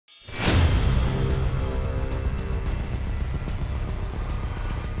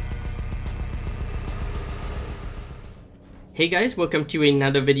Hey guys, welcome to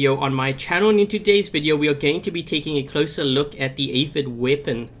another video on my channel, and in today's video we are going to be taking a closer look at the Aphid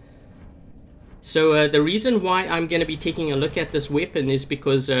weapon. So the reason why I'm going to be taking a look at this weapon is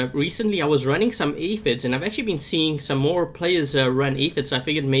because recently I was running some Aphids, and I've actually been seeing some more players run Aphids, so I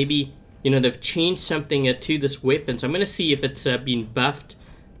figured maybe, you know, they've changed something to this weapon. So I'm going to see if it's been buffed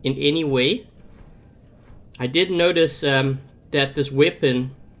in any way. I did notice that this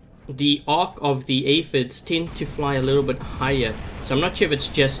weapon, the arc of the Aphids tend to fly a little bit higher, so I'm not sure if it's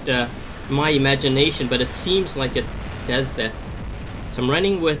just my imagination, but it seems like it does that. So I'm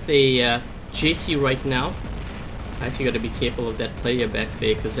running with a Jesse right now. I actually got to be careful of that player back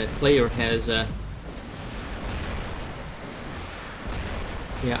there, because that player has yeah,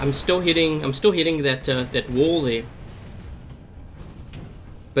 I'm still hitting that that wall there,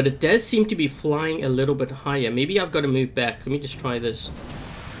 but it does seem to be flying a little bit higher. Maybe I've got to move back. Let me just try this.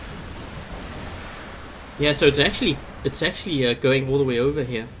 Yeah, so it's actually going all the way over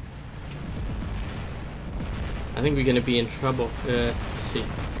here. I think we're going to be in trouble. Let's see.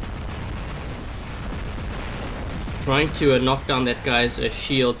 Trying to knock down that guy's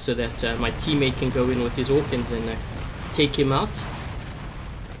shield so that my teammate can go in with his Hawkins and take him out.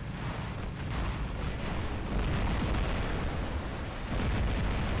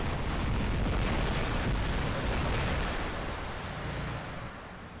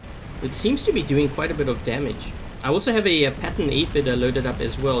 It seems to be doing quite a bit of damage. I also have a Patton Aphid loaded up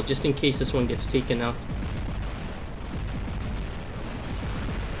as well, just in case this one gets taken out.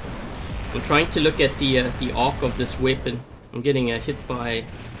 I'm trying to look at the arc of this weapon. I'm getting hit by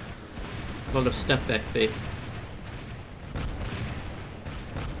a lot of stuff back there.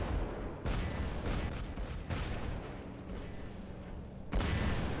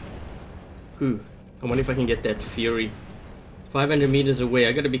 Ooh, I wonder if I can get that Fury. 500 meters away.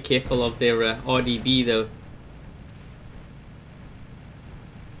 I gotta be careful of their RDB though.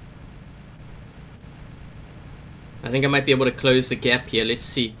 I think I might be able to close the gap here. Let's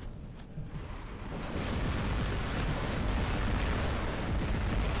see.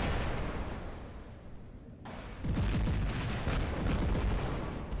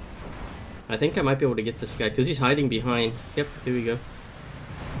 I think I might be able to get this guy because he's hiding behind. Yep, here we go.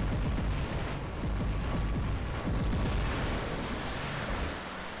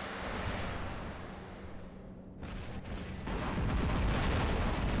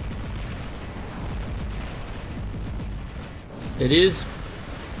 It is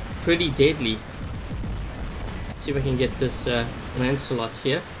pretty deadly. Let's see if I can get this Lancelot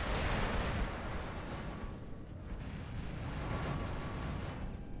here.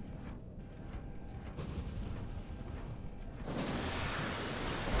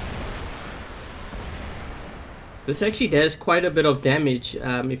 This actually does quite a bit of damage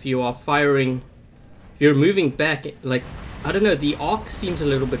if you are firing, if you're moving back. Like, I don't know, the arc seems a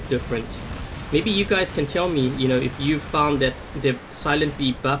little bit different. Maybe you guys can tell me, you know, if you found that they've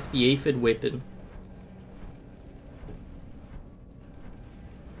silently buffed the Aphid weapon.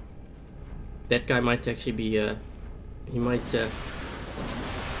 That guy might actually be, he might,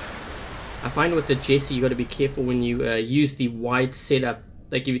 I find with the Jesse, you got to be careful when you use the wide setup.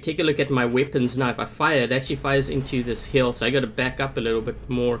 Like, if you take a look at my weapons now, if I fire, it actually fires into this hill, so I got to back up a little bit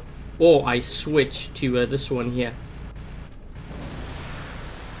more. Or I switch to this one here.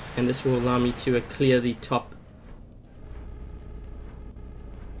 And this will allow me to clear the top.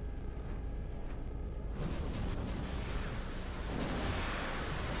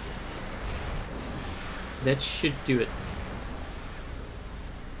 That should do it.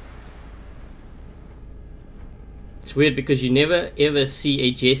 It's weird because you never ever see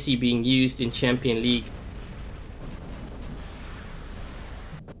a Jesse being used in Champion League.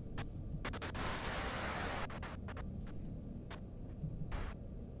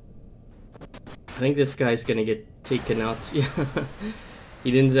 I think this guy's gonna get taken out. Yeah, he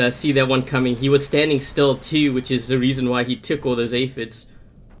didn't see that one coming. He was standing still too, which is the reason why he took all those Aphids.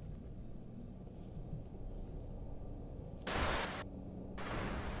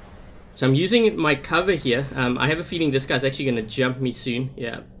 So I'm using my cover here. I have a feeling this guy's actually gonna jump me soon.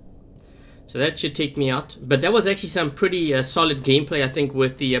 Yeah, so that should take me out. But that was actually some pretty solid gameplay, I think,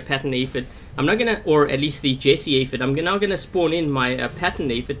 with the Patton Aphid. I'm not gonna, or at least the Jesse Aphid. I'm now gonna spawn in my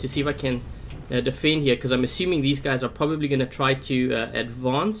Patton Aphid to see if I can defend here, because I'm assuming these guys are probably going to try to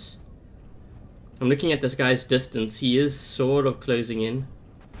advance. I'm looking at this guy's distance. He is sort of closing in.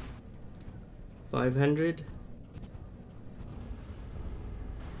 500.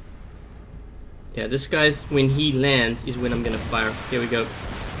 Yeah, this guy's, when he lands is when I'm going to fire. Here we go.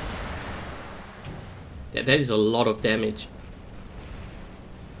 That is a lot of damage.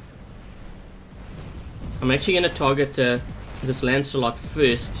 I'm actually going to target this Lancelot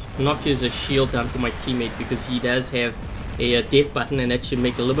first, knock his shield down for my teammate, because he does have a death button, and that should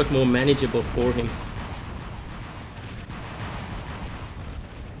make it a little bit more manageable for him.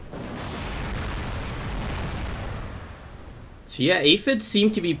 So yeah, Aphids seem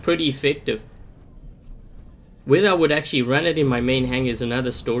to be pretty effective. Whether I would actually run it in my main hangar is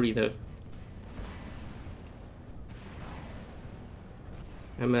another story though.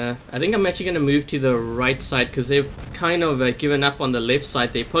 I think I'm actually going to move to the right side, because they've kind of given up on the left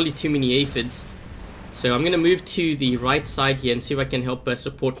side. There are probably too many Aphids. So I'm going to move to the right side here and see if I can help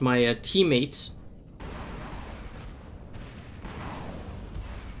support my teammates.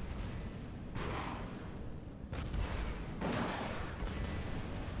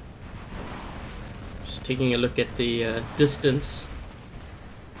 Just taking a look at the distance.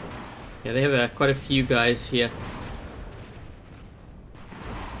 Yeah, they have quite a few guys here.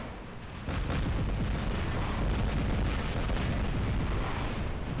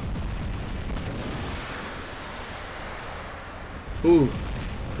 Ooh,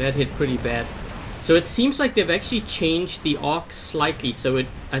 that hit pretty bad. So it seems like they've actually changed the arc slightly, so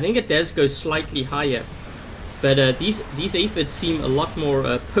I think it does go slightly higher. But these Aphids seem a lot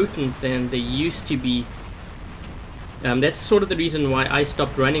more potent than they used to be. That's sort of the reason why I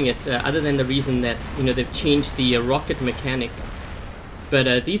stopped running it, other than the reason that, you know, they've changed the rocket mechanic.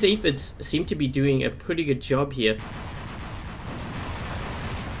 But these Aphids seem to be doing a pretty good job here.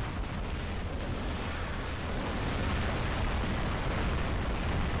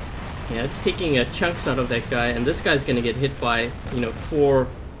 Yeah, it's taking chunks out of that guy, and this guy's gonna get hit by, you know, 4.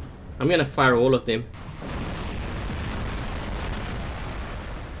 I'm gonna fire all of them.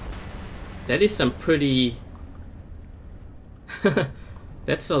 That is some pretty...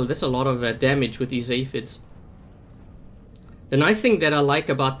 that's a lot of damage with these Aphids. The nice thing that I like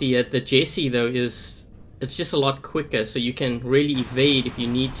about the Jesse though is it's just a lot quicker, so you can really evade if you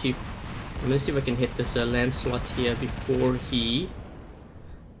need to. I'm gonna see if I can hit this Lancelot here before he...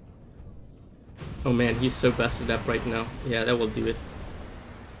 Oh man, he's so busted up right now. Yeah, that will do it.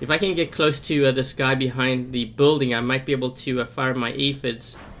 If I can get close to this guy behind the building, I might be able to fire my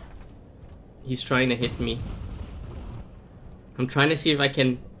Aphids. He's trying to hit me. I'm trying to see if I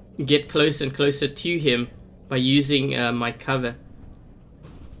can get closer and closer to him by using my cover.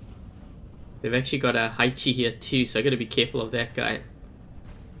 They've actually got a Haichi here too, so I gotta be careful of that guy.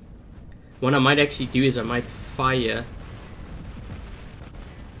 What I might actually do is I might fire...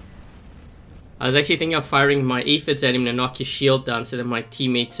 I was actually thinking of firing my Aphids at him to knock his shield down so that my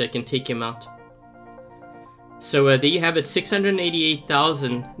teammates can take him out. So there you have it,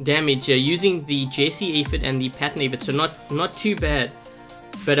 688,000 damage using the Jesse Aphid and the Patton Aphid, so not too bad.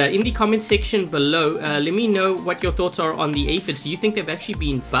 But in the comment section below, let me know what your thoughts are on the Aphids. Do you think they've actually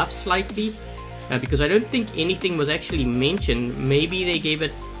been buffed slightly? Because I don't think anything was actually mentioned. Maybe they gave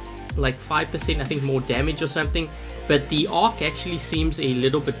it like 5%, I think, more damage or something. But the arc actually seems a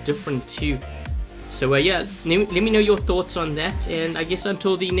little bit different too. So yeah, let me know your thoughts on that, and I guess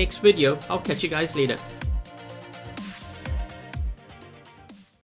until the next video, I'll catch you guys later.